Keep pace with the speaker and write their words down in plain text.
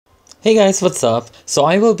Hey guys, what's up? So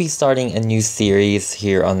I will be starting a new series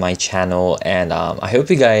here on my channel and I hope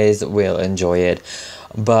you guys will enjoy it.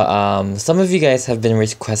 But some of you guys have been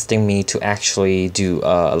requesting me to actually do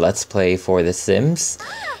a Let's Play for The Sims.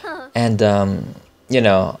 And I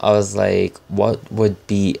was like, what would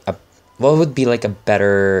be like a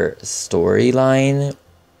better storyline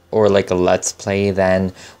or like a Let's Play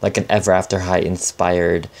than like an Ever After High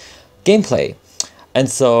inspired gameplay? And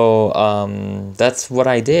so that's what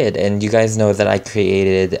I did. And you guys know that I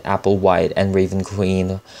created Applewhite and Raven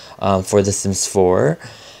Queen for The Sims 4.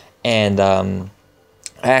 And I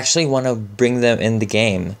actually want to bring them in the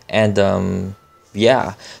game. And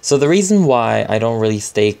yeah, so the reason why I don't really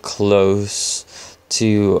stay close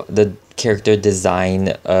to the character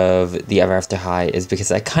design of the Ever After High is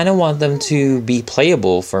because I kind of want them to be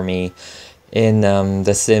playable for me in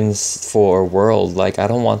the Sims 4 world. Like, I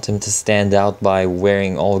don't want them to stand out by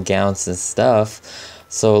wearing all gowns and stuff.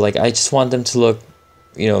 So, like, I just want them to look,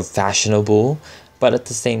 fashionable, but at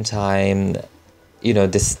the same time,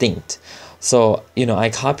 distinct. So, I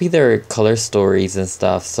copy their color stories and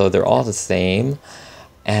stuff, so they're all the same.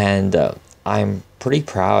 And I'm pretty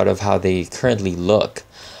proud of how they currently look.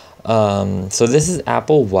 So this is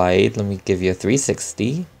Applewhite. Let me give you a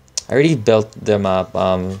 360. I already built them up.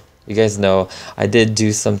 You guys know I did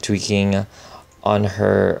do some tweaking on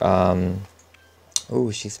her.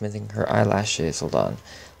 Oh, she's missing her eyelashes. Hold on.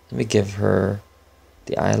 Let me give her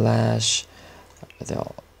the eyelash. I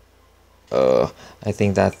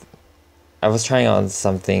think that I was trying on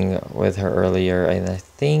something with her earlier, and I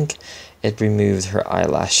think it removed her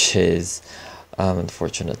eyelashes,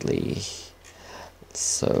 unfortunately.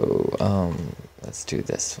 So, let's do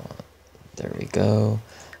this one. There we go.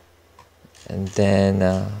 And then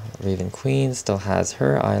Raven Queen still has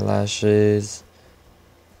her eyelashes.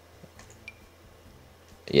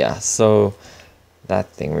 Yeah, so that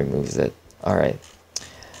thing removes it. Alright.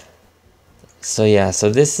 So yeah, so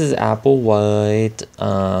this is Applewhite.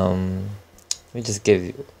 Let me just give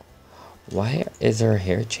you... Why is her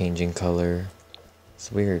hair changing color?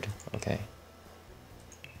 It's weird. Okay.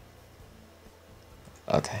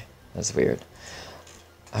 Okay, that's weird.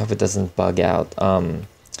 I hope it doesn't bug out.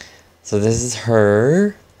 So this is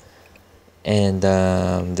her, and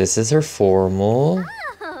this is her formal,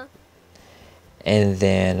 and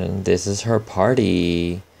then this is her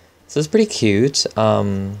party. So it's pretty cute.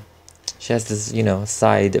 She has this,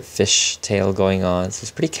 side fish tail going on, so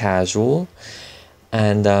it's pretty casual.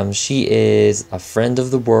 And she is a friend of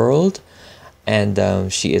the world,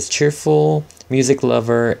 and she is cheerful, music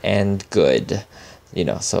lover, and good.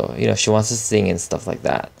 So she wants to sing and stuff like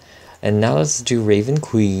that. And now let's do Raven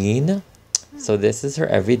Queen. So this is her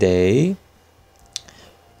everyday.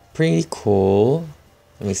 Pretty cool.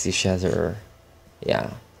 Let me see if she has her...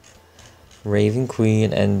 Yeah. Raven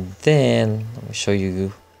Queen. And then, let me show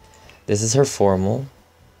you. This is her formal.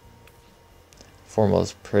 Formal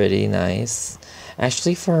is pretty nice.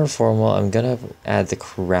 Actually, for her formal, I'm gonna add the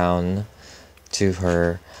crown to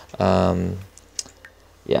her. Yeah,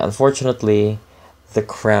 unfortunately, the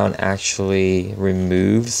crown actually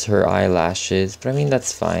removes her eyelashes, but I mean,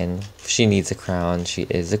 that's fine. If she needs a crown, she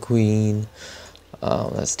is a queen.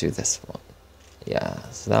 Let's do this one. Yeah,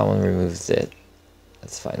 so that one removes it.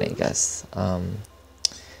 That's fine, I guess.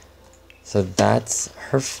 So that's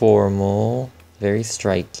her formal, very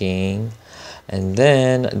striking. And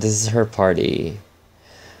then this is her party.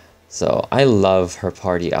 So I love her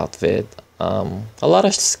party outfit. A lot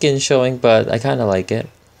of skin showing, but I kind of like it.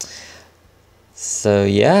 So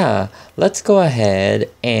yeah, let's go ahead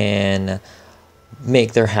and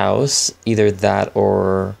make their house, either that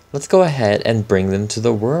or let's go ahead and bring them to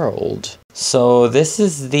the world. So this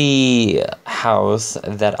is the house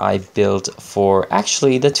that I built for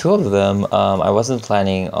actually the two of them. I wasn't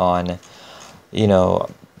planning on,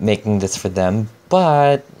 making this for them,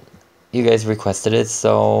 but you guys requested it,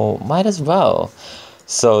 so might as well.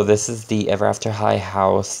 So this is the Ever After High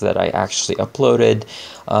house that I actually uploaded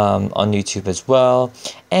on YouTube as well.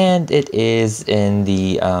 And it is in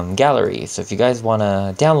the gallery. So if you guys want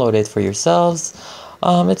to download it for yourselves,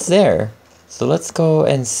 it's there. So let's go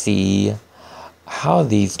and see how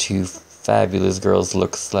these two fabulous girls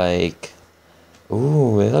looks like.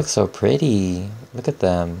 Ooh, they look so pretty. Look at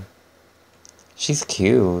them. She's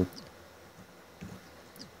cute.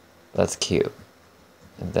 That's cute.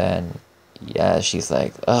 And then... yeah, she's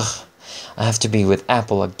like, ugh, I have to be with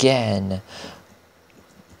Apple again.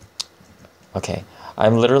 Okay,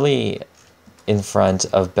 I'm literally in front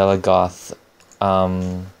of Bella Goth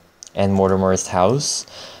and Mortimer's house.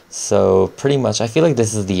 So pretty much, I feel like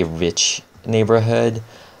this is the rich neighborhood.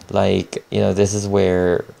 Like, this is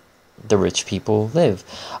where the rich people live.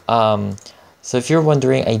 So if you're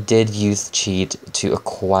wondering, I did use cheat to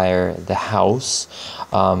acquire the house.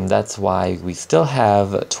 That's why we still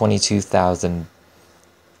have 22,000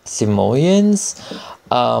 simoleons,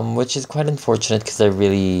 which is quite unfortunate because I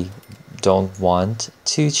really don't want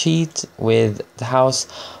to cheat with the house,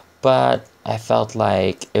 but I felt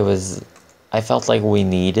like we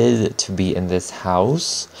needed to be in this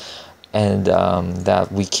house, and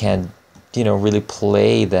that we can't, really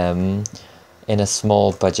play them in a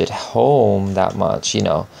small budget home that much,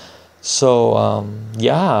 So,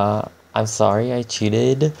 yeah, I'm sorry I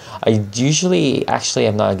cheated. Actually,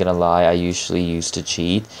 I'm not gonna lie, I usually used to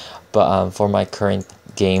cheat, but for my current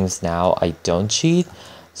games now, I don't cheat.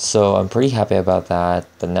 So I'm pretty happy about that,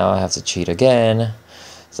 but now I have to cheat again,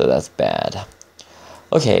 so that's bad.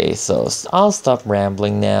 Okay, so I'll stop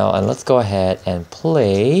rambling now, and let's go ahead and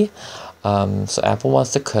play. So Apple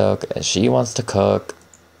wants to cook, and she wants to cook.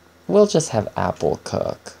 We'll just have Apple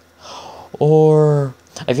cook. Or,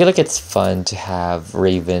 I feel like it's fun to have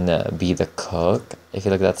Raven be the cook. I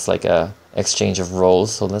feel like that's like a exchange of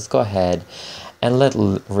roles, so let's go ahead and let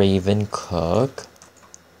Raven cook.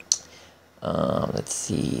 Let's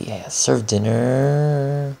see, serve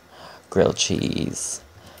dinner, grilled cheese.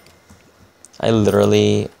 I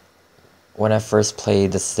literally, when I first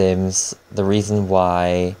played The Sims, the reason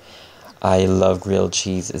why I love grilled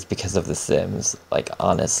cheese is because of The Sims, like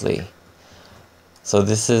honestly. So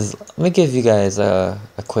let me give you guys a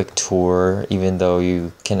quick tour, even though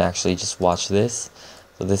you can actually just watch this.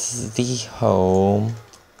 So this is the home.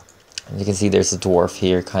 And you can see there's a dwarf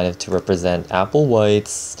here, kind of to represent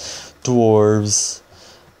Applewhites, dwarves.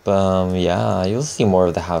 But yeah, you'll see more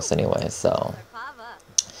of the house anyway, so.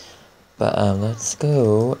 But let's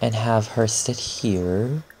go and have her sit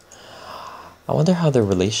here. I wonder how their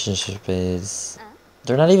relationship is.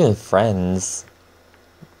 They're not even friends.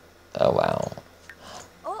 Oh wow.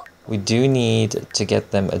 We do need to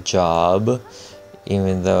get them a job,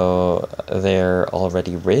 even though they're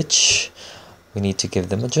already rich. We need to give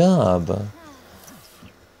them a job.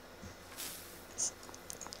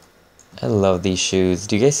 I love these shoes.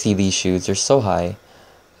 Do you guys see these shoes? They're so high.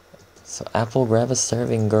 So Apple, grab a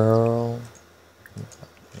serving, girl. Oh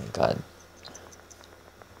my god.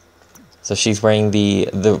 So she's wearing the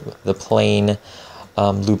plain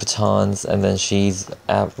Louboutins, and then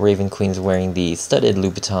Raven Queen's wearing the studded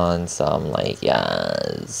Louboutins. So I'm like,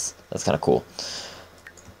 yes, that's kind of cool.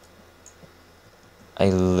 I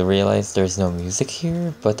realized there's no music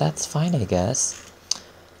here, but that's fine, I guess.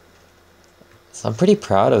 So I'm pretty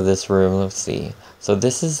proud of this room. Let's see. So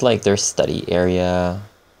this is like their study area,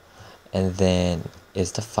 and then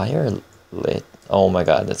is the fire lit? Oh my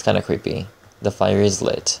god, that's kind of creepy. The fire is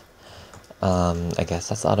lit. I guess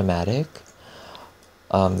that's automatic.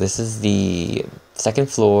 This is the second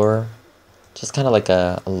floor, just kind of like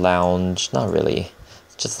a lounge. Not really,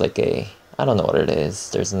 it's just like I don't know what it is.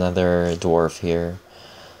 There's another dwarf here.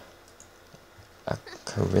 A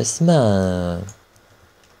charisma.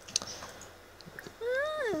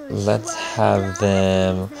 Let's have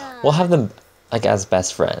them, we'll have them like as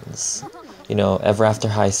best friends. Ever after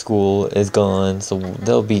high school is gone, so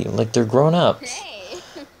they'll be like, they're grown ups.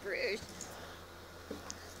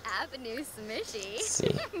 Let's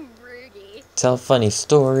see. Tell a funny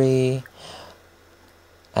story.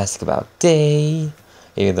 Ask about day,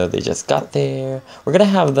 even though they just got there. We're gonna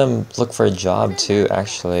have them look for a job too,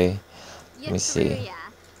 actually. Let me see.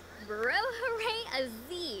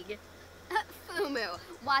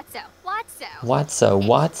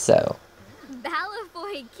 Watso.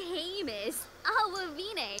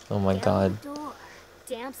 Oh my god.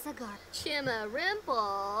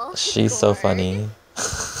 She's so funny.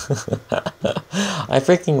 I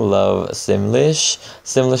freaking love Simlish.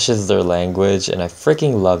 Simlish is their language, and I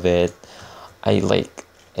freaking love it. I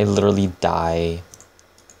literally die.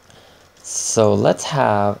 So let's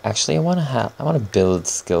have, actually I want to build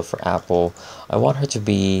skill for Apple. I want her to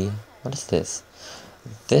be, what is this?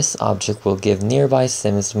 This object will give nearby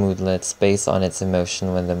Sims moodlets based on its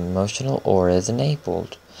emotion when the emotional aura is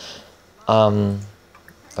enabled.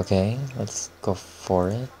 Okay, let's go for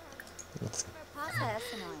it.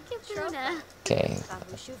 Okay.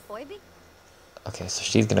 Okay, so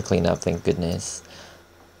she's gonna clean up, thank goodness.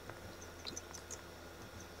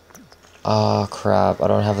 Oh crap, I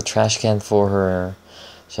don't have a trash can for her.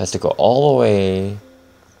 She has to go all the way.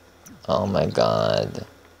 Oh my god.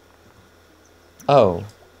 Oh,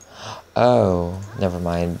 never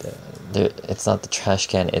mind. It's not the trash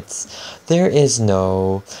can, there is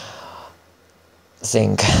no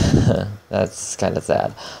sink. That's kind of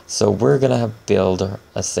sad. So we're gonna build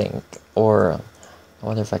a sink, or I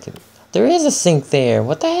wonder if I could, There is a sink there.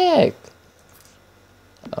 What the heck?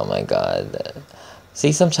 Oh my god.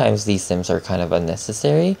 See, sometimes these sims are kind of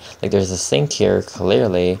unnecessary. Like, there's a sink here,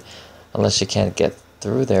 clearly. Unless she can't get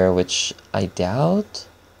through there, which I doubt.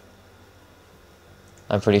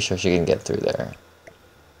 I'm pretty sure she can get through there.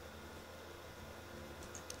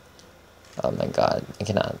 Oh my god. I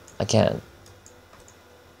cannot. I can't.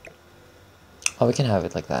 Oh, we can have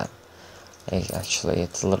it like that. Actually,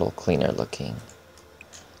 it's a little cleaner looking.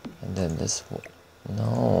 And then this one.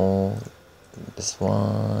 No. This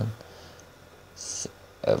one.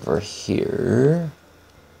 Over here.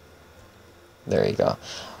 There you go.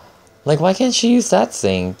 Like, why can't she use that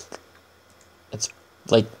sink? It's,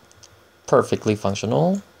 like, perfectly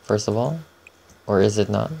functional, first of all. Or is it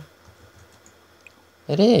not?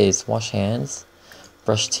 It is. Wash hands.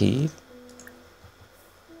 Brush teeth.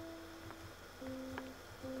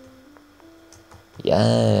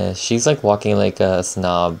 Yeah, she's like walking like a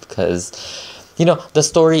snob because, you know, the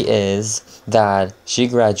story is that she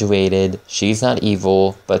graduated, she's not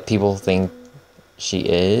evil, but people think she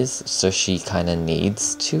is, so she kind of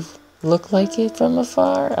needs to look like it from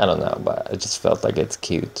afar. I don't know, but I just felt like it's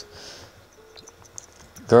cute.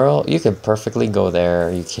 Girl, you could perfectly go there.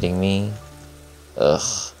 Are you kidding me?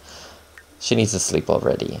 Ugh. She needs to sleep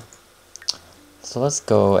already. So let's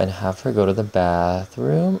go and have her go to the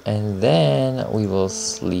bathroom, and then we will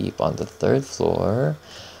sleep on the 3rd floor.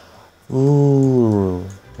 Ooh,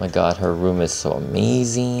 my god, her room is so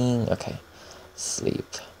amazing. Okay, sleep.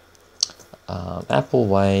 Apple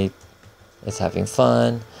White is having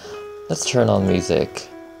fun. Let's turn on music,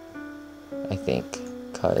 I think,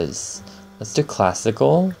 because let's do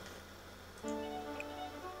classical.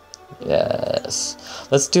 Yes,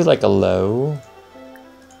 let's do like a low.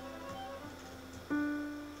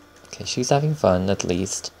 Okay, she's having fun, at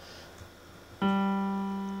least.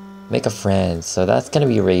 Make a friend. So that's gonna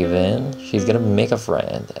be Raven. She's gonna make a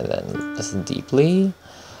friend. And then listen deeply.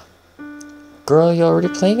 Girl, you're already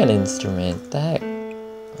playing an instrument. The heck?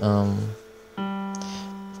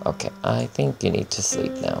 Okay, I think you need to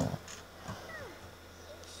sleep now.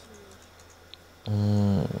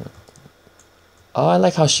 Oh, I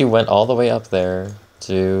like how she went all the way up there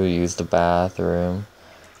to use the bathroom.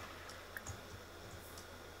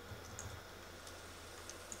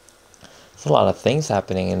 There's a lot of things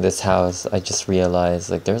happening in this house. I just realized,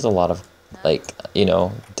 like, there's a lot of, like, you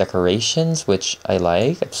know, decorations, which I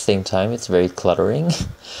like. At the same time, it's very cluttering.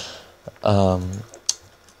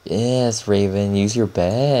 Yes, Raven, use your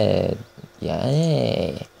bed.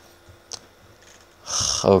 Yay.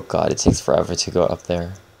 Oh god, it takes forever to go up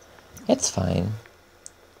there. It's fine.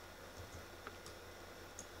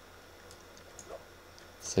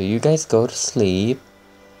 So you guys go to sleep.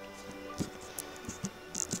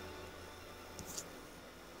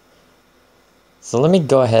 So let me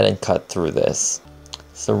go ahead and cut through this.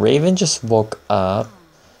 So Raven just woke up.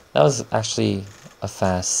 That was actually a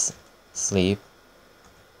fast sleep.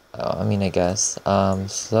 I mean, I guess.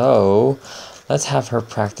 So let's have her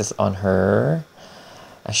practice on her.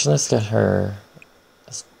 Actually, let's get her.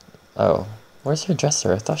 Oh, where's her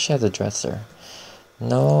dresser? I thought she had a dresser.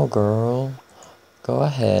 No, girl. Go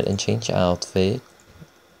ahead and change your outfit.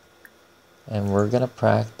 And we're gonna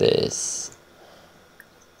practice.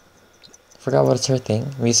 Forgot what's her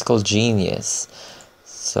thing. Musical genius.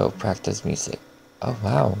 So practice music. Oh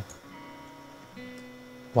wow.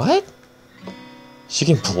 What? She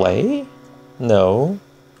can play? No.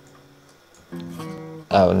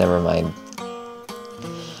 Oh, never mind.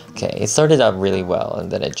 Okay, it started out really well, and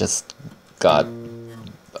then it just got.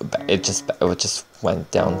 It just went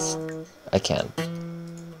down. I can't.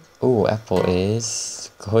 Oh, Apple is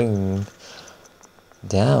going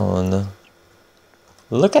down.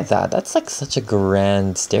 Look at that. That's like such a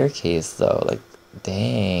grand staircase, though. Like,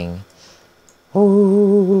 dang.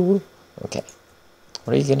 Ooh. Okay.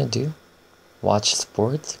 What are you gonna do? Watch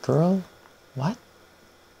sports, girl? What?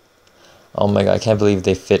 Oh my god, I can't believe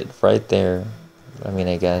they fit right there. I mean,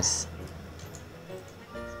 I guess.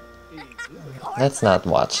 Let's not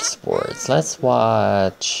watch sports. Let's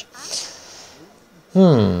watch...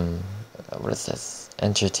 What is this?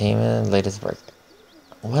 Entertainment, latest work.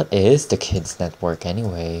 What is the Kids Network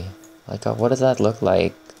anyway? Like, what does that look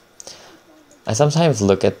like? I sometimes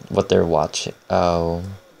look at what they're watching. Oh.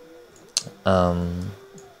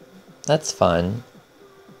 That's fun.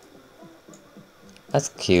 That's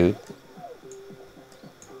cute.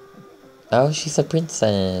 Oh, she's a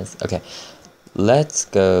princess. Okay. Let's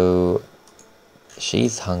go.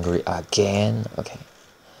 She's hungry again. Okay.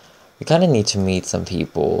 We kind of need to meet some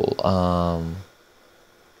people.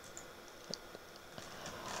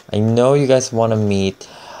 I know you guys want to meet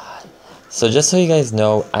So just so you guys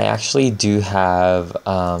know, I actually do have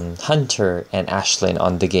Hunter and Ashlyn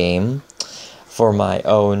on the game for my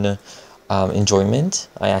own enjoyment.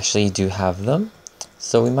 I actually do have them.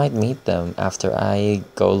 So we might meet them after I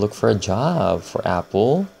go look for a job for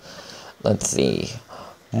Apple. Let's see.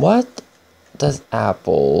 What does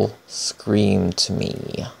Apple scream to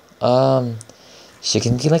me? She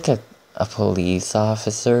can be like a police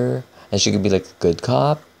officer, and she could be like a good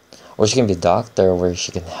cop. Or she can be a doctor where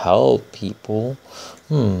she can help people.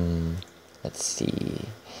 Let's see.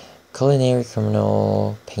 Culinary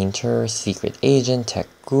criminal, painter, secret agent, tech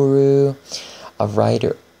guru, a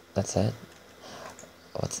writer. That's it.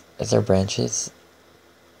 Is there branches?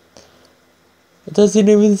 It doesn't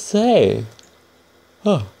even say.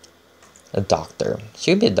 Huh. A doctor.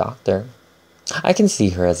 She could be a doctor. I can see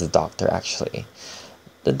her as a doctor, actually.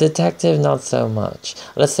 The detective, not so much.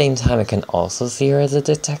 At the same time, I can also see her as a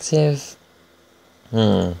detective.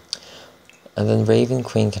 And then Raven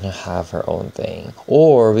Queen can have her own thing.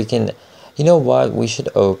 Or we can... You know what? We should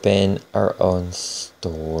open our own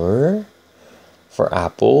store for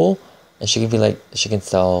Apple. And she could be like... She can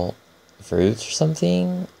sell fruits or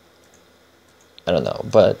something. I don't know.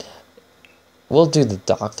 But we'll do the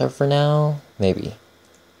doctor for now. Maybe.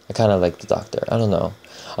 I kind of like the doctor. I don't know.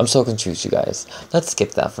 I'm so confused, you guys. Let's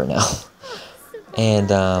skip that for now.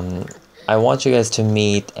 And I want you guys to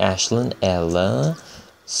meet Ashlyn and Ella.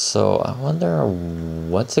 So I wonder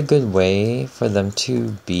what's a good way for them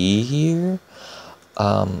to be here.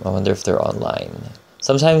 I wonder if they're online.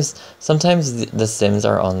 Sometimes the Sims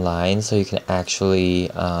are online, so you can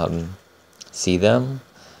actually see them.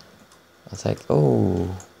 It's like,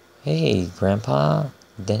 oh, hey, Grandpa,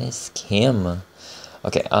 Dennis Kim.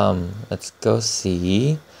 Okay, let's go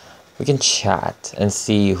see. We can chat and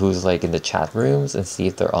see who's like in the chat rooms and see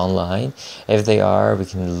if they're online. If they are, we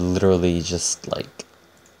can literally just like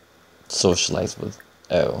socialize with.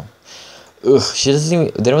 Oh, ugh, she doesn't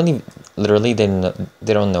even. They don't even. Literally, they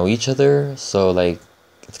don't know each other. So like,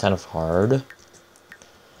 it's kind of hard.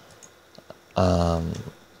 Oh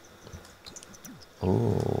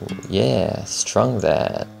yeah, strung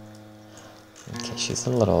that. Okay, she's a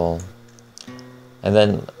little. And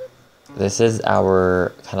then this is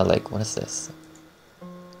our kind of like, what is this?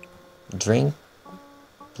 Drink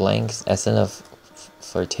blanks essence of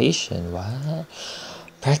flirtation. What?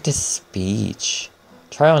 Practice speech.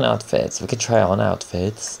 Try on outfits. We could try on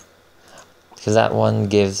outfits. Because that one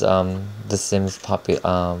gives the Sims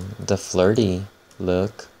the flirty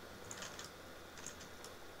look.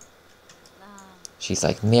 She's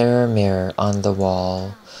like, mirror, mirror on the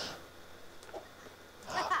wall.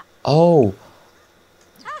 Oh!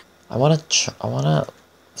 I wanna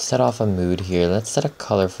set off a mood here. Let's set a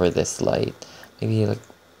color for this light. Maybe like,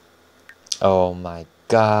 oh my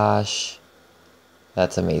gosh.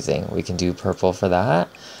 That's amazing. We can do purple for that.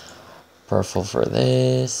 Purple for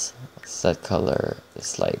this. Set color,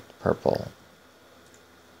 this light, purple.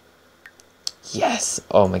 Yes!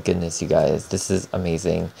 Oh my goodness, you guys. This is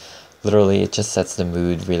amazing. Literally, it just sets the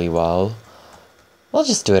mood really well. I'll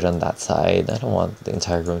just do it on that side. I don't want the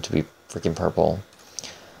entire room to be freaking purple.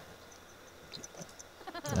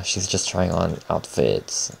 She's just trying on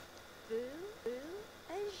outfits.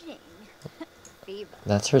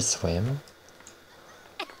 That's her swim,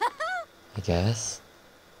 I guess.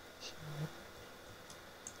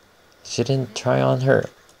 She didn't try on her.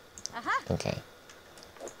 Okay.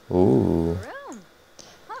 Ooh.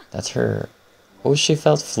 That's her. Oh, she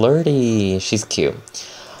felt flirty. She's cute.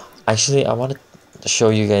 Actually, I want to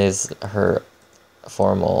show you guys her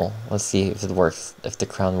formal. Let's see if it works, if the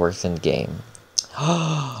crown works in game.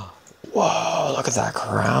 Whoa, look at that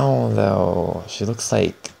crown though. She looks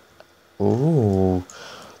like, ooh,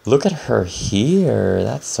 look at her here.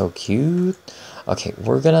 That's so cute. Okay,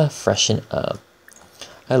 we're gonna freshen up.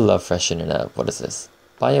 I love freshening up. What is this?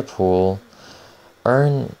 Buy a pool.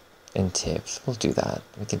 Earn in tips. We'll do that.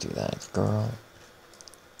 We can do that, girl.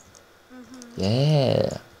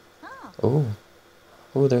 Yeah. Ooh.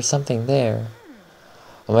 Ooh, there's something there.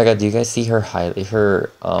 Oh my god, do you guys see her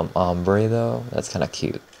ombre though? That's kind of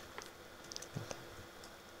cute.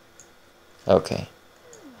 Okay.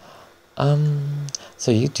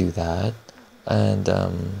 So you do that, and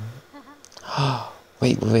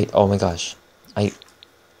wait, oh my gosh. I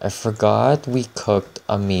forgot we cooked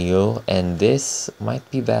a meal, and this might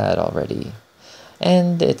be bad already.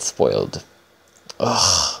 And it's spoiled.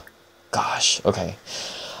 Ugh. Gosh, okay.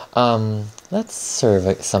 Let's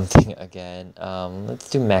serve something again. Let's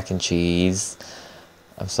do mac and cheese.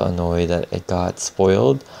 I'm so annoyed that it got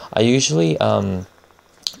spoiled. I usually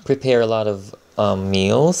prepare a lot of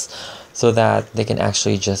meals so that they can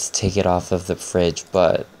actually just take it off of the fridge,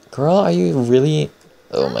 but Girl, are you really...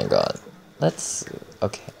 Oh my god. Let's...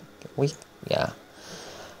 Okay. Yeah.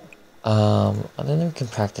 And then we can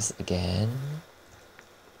practice again.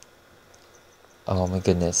 Oh my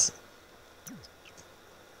goodness.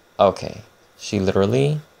 Okay. She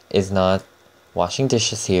literally is not washing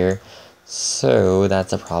dishes here. So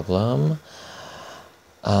that's a problem.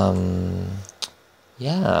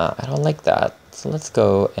 Yeah, I don't like that. So let's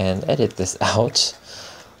go and edit this out.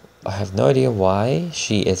 I have no idea why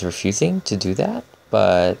she is refusing to do that,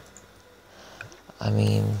 but I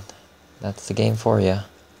mean, that's the game for you.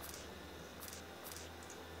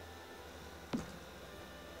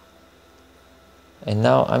 And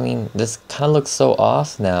now, I mean, this kind of looks so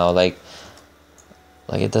off now, like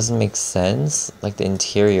it doesn't make sense. Like the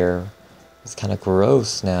interior is kind of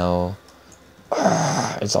gross now.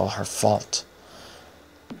 It's all her fault.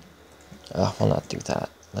 We'll not do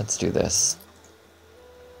that. Let's do this.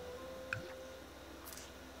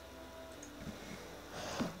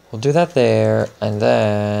 We'll do that there, and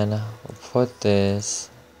then we'll put this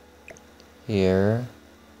here.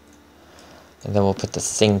 And then we'll put the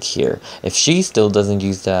sink here. If she still doesn't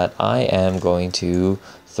use that, I am going to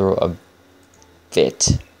throw a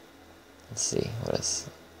fit. Let's see, what is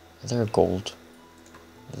there a gold?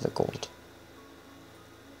 There's a gold.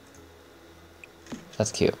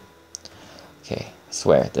 That's cute. Okay, I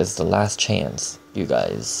swear, this is the last chance, you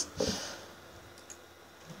guys.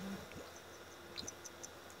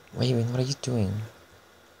 Raven, what are you doing?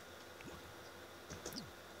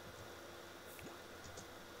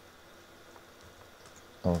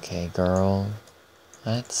 Okay, girl.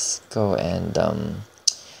 Let's go and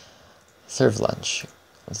serve lunch.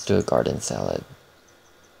 Let's do a garden salad.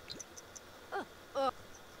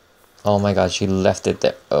 Oh my god, she left it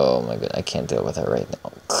there. Oh my god, I can't deal with her right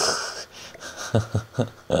now.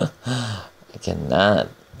 I cannot.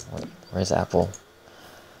 Wait, where's Apple?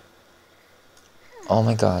 Oh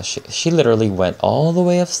my gosh, she literally went all the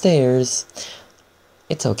way upstairs.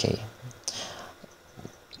 It's okay.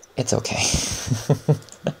 It's okay.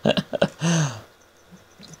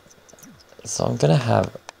 So I'm gonna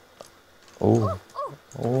have... Oh,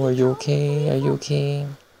 are you okay? Are you okay?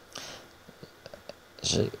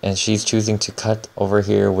 And she's choosing to cut over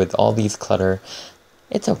here with all these clutter.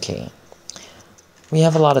 It's okay. We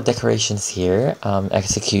have a lot of decorations here.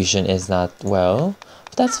 Execution is not well,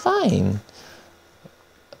 but that's fine.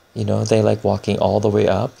 You know, they like walking all the way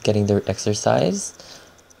up, getting their exercise.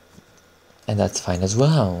 And that's fine as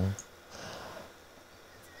well.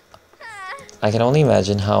 I can only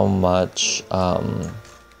imagine how much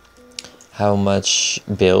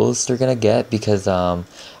bills they're gonna get, because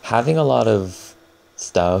having a lot of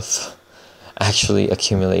stuff actually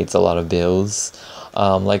accumulates a lot of bills.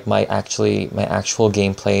 Like my actual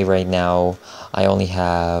gameplay right now, I only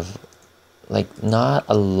have like not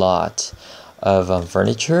a lot of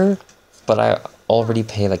furniture, but I already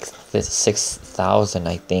pay like 6,000,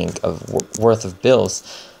 I think, of worth of bills.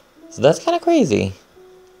 So that's kind of crazy.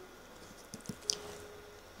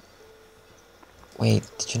 Wait,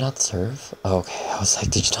 did you not serve? Oh, okay, I was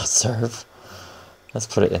like, did you not serve? Let's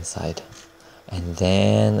put it inside. And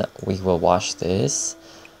then we will wash this.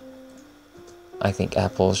 I think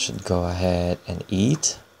Apple should go ahead and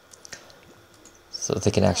eat, so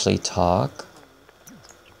they can actually talk.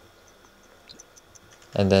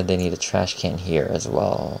 And then they need a trash can here as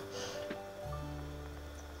well.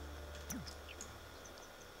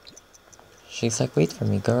 She's like, wait for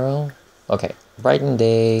me, girl. Okay, Brighton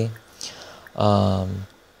Day.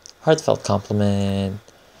 Heartfelt compliment.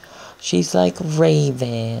 She's like,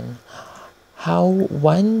 Raven, how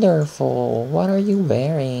wonderful. What are you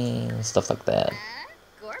wearing? Stuff like that.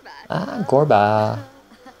 Ah, Gorba.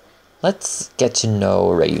 Let's get to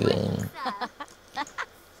know Raven.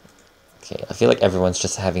 Okay, I feel like everyone's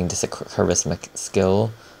just having this charisma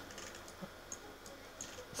skill.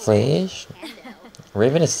 Flash?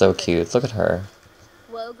 Raven is so cute. Look at her.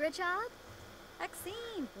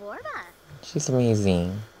 She's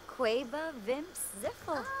amazing. Quaba Vimps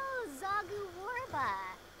Ziffle. Oh, Zagu Warba.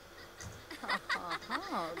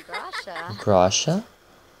 Oh, Grasha. Grasha?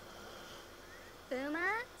 Puma,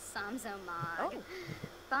 Samzomog. Oh.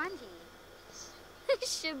 Bonji.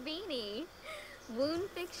 Shabini.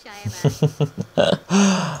 Woonfik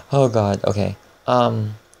Shayama. Oh god, okay.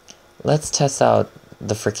 Let's test out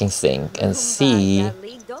the freaking sink and see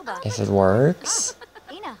if it works.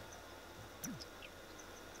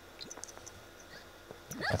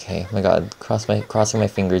 Okay, my god, crossing my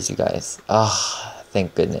fingers, you guys. Ah,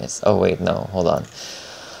 thank goodness. Oh wait, no, hold on.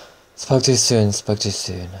 Spoke too soon, spoke too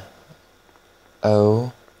soon.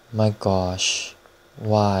 Oh my gosh.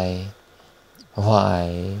 Why?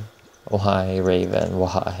 Why? Why, Raven?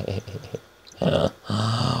 Why?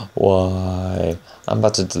 Why? I'm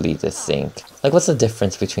about to delete this sync. Like, what's the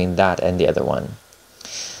difference between that and the other one?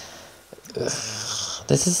 Ugh.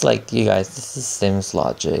 This is like, you guys, this is Sims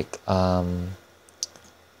logic. Not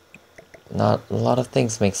a lot of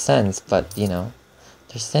things make sense, but, you know,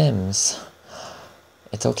 they're Sims.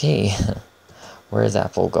 It's okay. Where is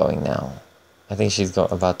Apple going now? I think she's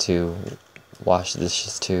about to wash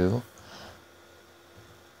dishes too.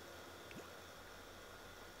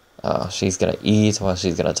 Oh, she's gonna eat while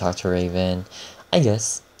she's gonna talk to Raven. I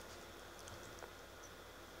guess.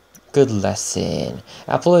 Good lesson.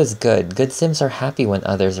 Apple is good. Good Sims are happy when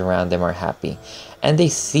others around them are happy. And they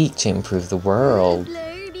seek to improve the world.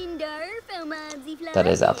 That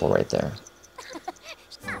is Apple right there.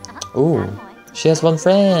 Ooh, she has one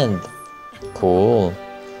friend. Cool.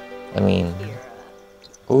 I mean,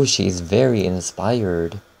 oh, she's very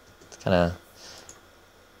inspired. It's kind of...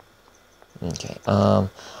 Okay,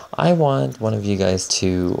 I want one of you guys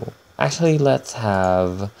to... Actually, let's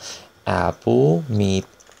have Apple meet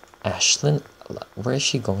Ashlyn. Where is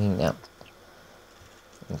she going now?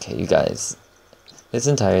 Okay, you guys. This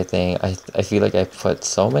entire thing, I feel like I put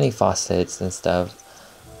so many faucets and stuff.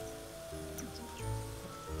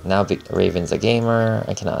 Now Raven's a gamer.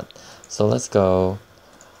 I cannot. So let's go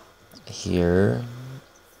here.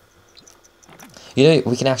 You know,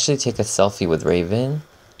 we can actually take a selfie with Raven.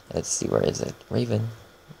 Let's see, where is it? Raven.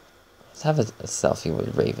 Let's have a selfie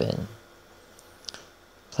with Raven.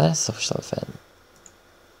 Plan a social event.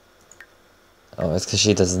 Oh, it's because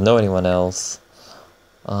she doesn't know anyone else.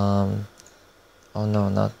 Oh no,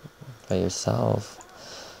 not by yourself.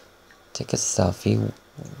 Take a selfie.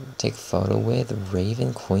 Take photo with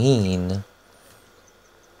Raven Queen.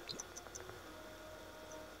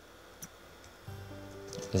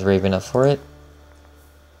 Is Raven up for it?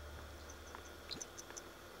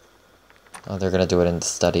 Oh, they're gonna do it in the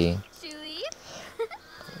study.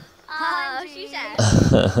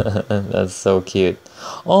 That's so cute.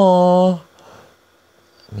 Oh,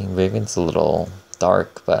 I mean, Raven's a little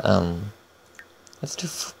dark, but let's do.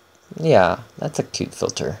 Yeah, that's a cute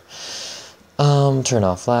filter. Turn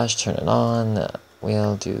off flash, turn it on.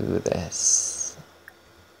 We'll do this.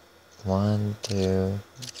 1, 2.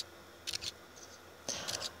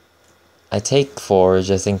 I take 4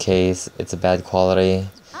 just in case it's a bad quality.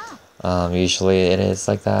 Usually it is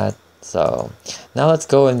like that. So now let's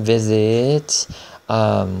go and visit.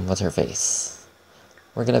 What's her face?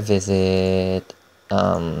 We're gonna visit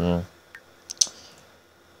Ashlyn,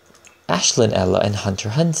 Ella, and Hunter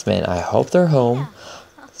Huntsman. I hope they're home.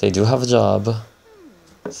 They do have a job.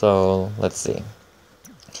 So let's see.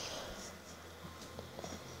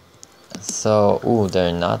 So, ooh,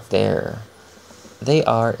 they're not there. They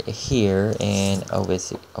are here in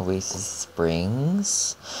Oasis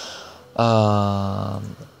Springs.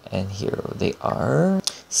 And here they are.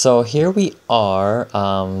 So here we are.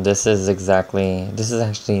 This is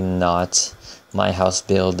actually not my house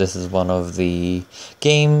build. This is one of the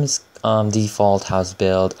game's default house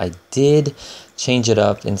build. I did change it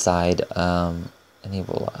up inside.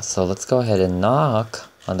 Enable. So let's go ahead and knock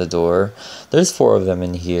on the door. There's 4 of them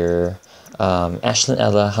in here. Ashlyn,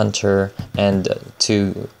 Ella, Hunter, and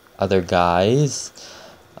 2 other guys.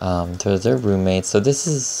 They're their roommates. So this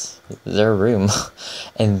is their room.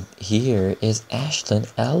 And here is Ashlyn,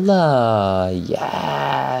 Ella.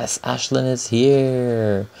 Yes, Ashlyn is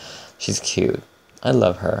here. She's cute. I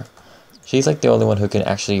love her. She's like the only one who can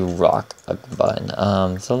actually rock a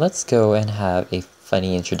bun. So let's go and have a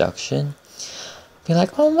funny introduction. Be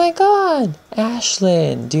like, oh my god,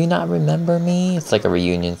 Ashlyn, do you not remember me? It's like a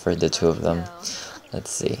reunion for the 2 of them.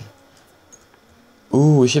 Let's see.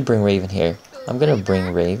 Ooh, we should bring Raven here. I'm gonna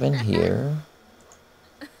bring Raven here.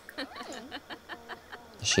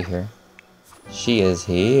 Is she here? She is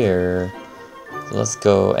here. So let's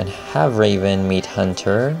go and have Raven meet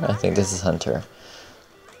Hunter. I think this is Hunter.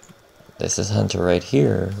 This is Hunter right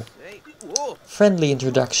here. Friendly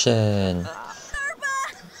introduction.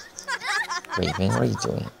 Raven, what are you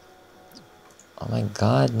doing? Oh my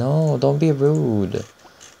god, no, don't be rude.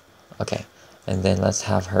 Okay, and then let's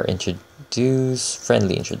have her introduce.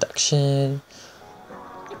 Friendly introduction.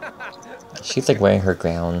 She's like wearing her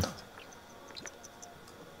gown.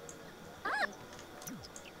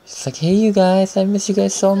 She's like, hey you guys, I miss you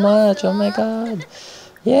guys so much. Oh my god.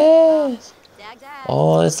 Yes.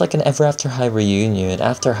 Oh, it's like an Ever After High reunion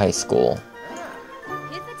after high school.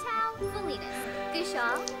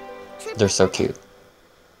 They're so cute.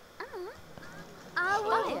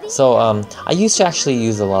 So, I used to actually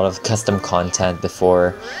use a lot of custom content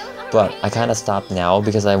before. But I kind of stopped now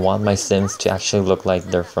because I want my Sims to actually look like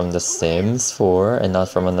they're from The Sims 4 and not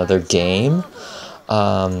from another game.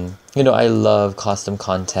 You know, I love custom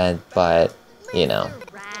content, but, you know,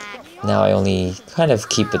 now I only kind of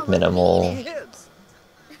keep it minimal.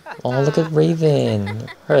 Oh, look at Raven!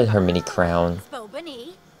 Her and her mini crown.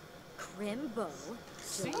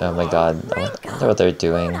 Oh my god, I wonder what they're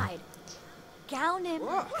doing.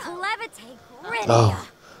 Oh,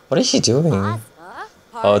 what is she doing?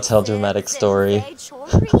 Oh, tell dramatic story.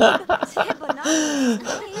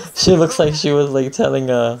 She looks like she was like telling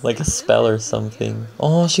a spell or something.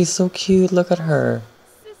 Oh, she's so cute. Look at her.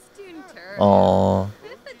 Oh.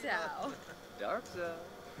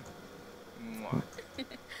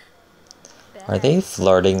 Are they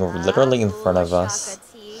flirting literally in front of us?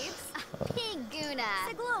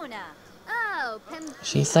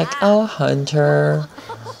 She's like, oh, Hunter,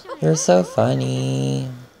 you're so funny.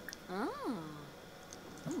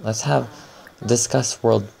 Let's discuss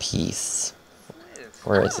world peace.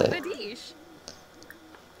 Where is it?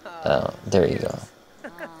 Oh, there you go.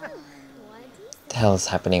 What the hell is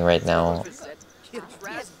happening right now?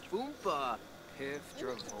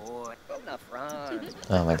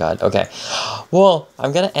 Oh my god, okay. Well,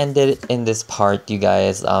 I'm gonna end it in this part, you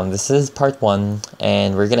guys. This is part 1,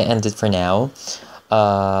 and we're gonna end it for now.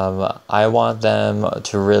 I want them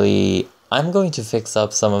to really... I'm going to fix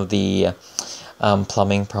up some of the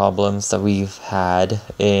plumbing problems that we've had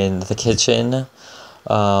in the kitchen,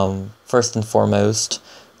 first and foremost.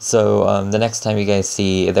 So the next time you guys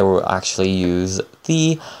see, they will actually use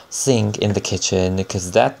the sink in the kitchen,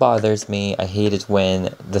 because that bothers me. I hate it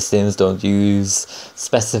when the Sims don't use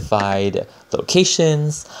specified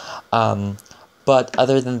locations. But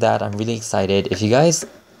other than that, I'm really excited. If you guys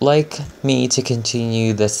like me to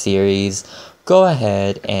continue the series, go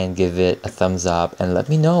ahead and give it a thumbs up and let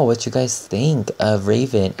me know what you guys think of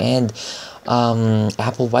Raven and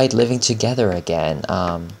Applewhite living together again.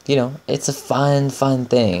 You know, it's a fun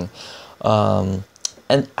thing.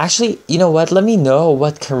 And actually, you know what, let me know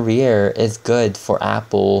what career is good for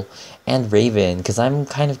Apple and Raven, because I'm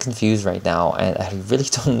kind of confused right now and I really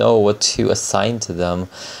don't know what to assign to them.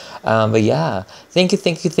 But yeah, thank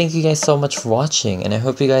you guys so much for watching, and I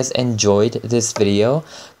hope you guys enjoyed this video.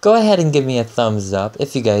 Go ahead and give me a thumbs up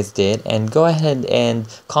if you guys did, and go ahead and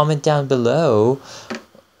comment down below.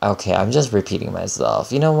 Okay, I'm just repeating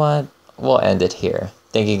myself. You know what? We'll end it here.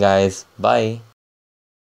 Thank you guys. Bye.